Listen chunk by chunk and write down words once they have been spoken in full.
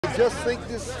just think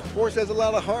this horse has a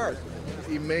lot of heart.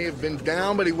 He may have been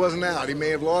down, but he wasn't out. He may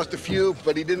have lost a few,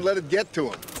 but he didn't let it get to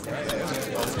him.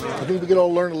 I think we could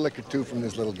all learn a lick or two from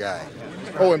this little guy.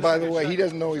 Oh, and by the way, he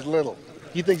doesn't know he's little.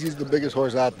 He thinks he's the biggest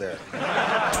horse out there.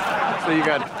 So you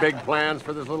got big plans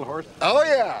for this little horse? Oh,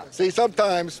 yeah. See,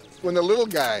 sometimes when the little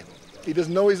guy, he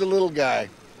doesn't know he's a little guy,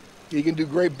 he can do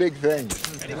great big things.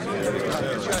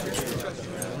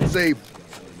 See,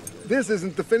 this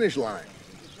isn't the finish line.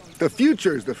 The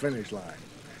future's the finish line.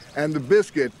 And the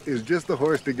Biscuit is just the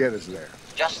horse to get us there.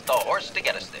 Just the horse to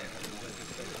get us there.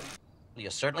 You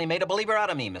certainly made a believer out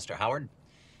of me, Mr. Howard.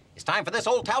 It's time for this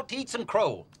old tout to eat some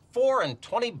crow. 4 and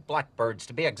 20 blackbirds,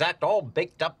 to be exact, all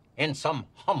baked up in some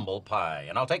humble pie.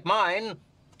 And I'll take mine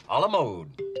a la mode.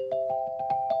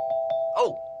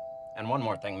 Oh, and one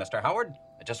more thing, Mr. Howard.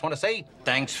 I just want to say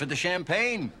thanks for the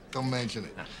champagne. Don't mention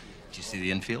it. Did you see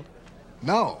the infield?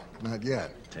 No, not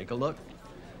yet. Take a look.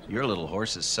 Your little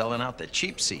horse is selling out the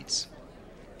cheap seats.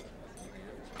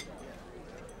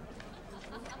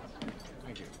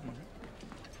 Thank you.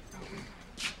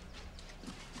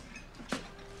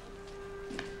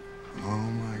 Oh,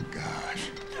 my gosh.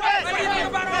 Red, what do you think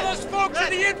about all those folks in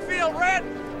the infield, Red?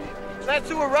 That's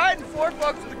who we're riding for,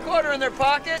 folks with a quarter in their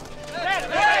pocket. Red,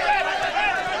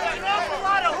 an awful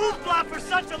lot of hoopla for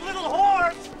such a little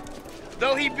horse.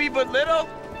 Though he be but little,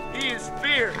 he is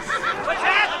fierce. What's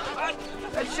that?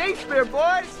 That's Shakespeare,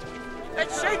 boys.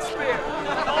 That's Shakespeare.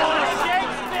 Oh,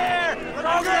 Shakespeare!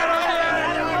 Over there!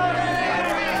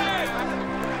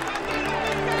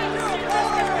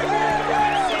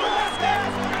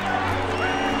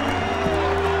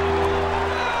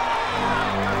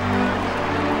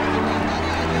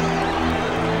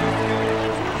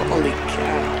 Holy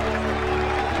cow.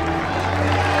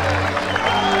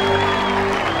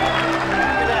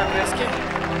 Look at that, Biscuit.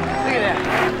 Look at that.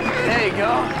 There you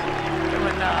go.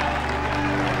 Coming up.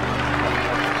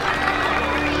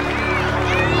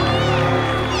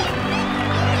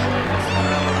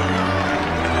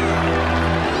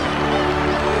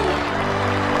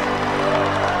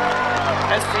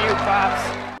 That's for you, Pops.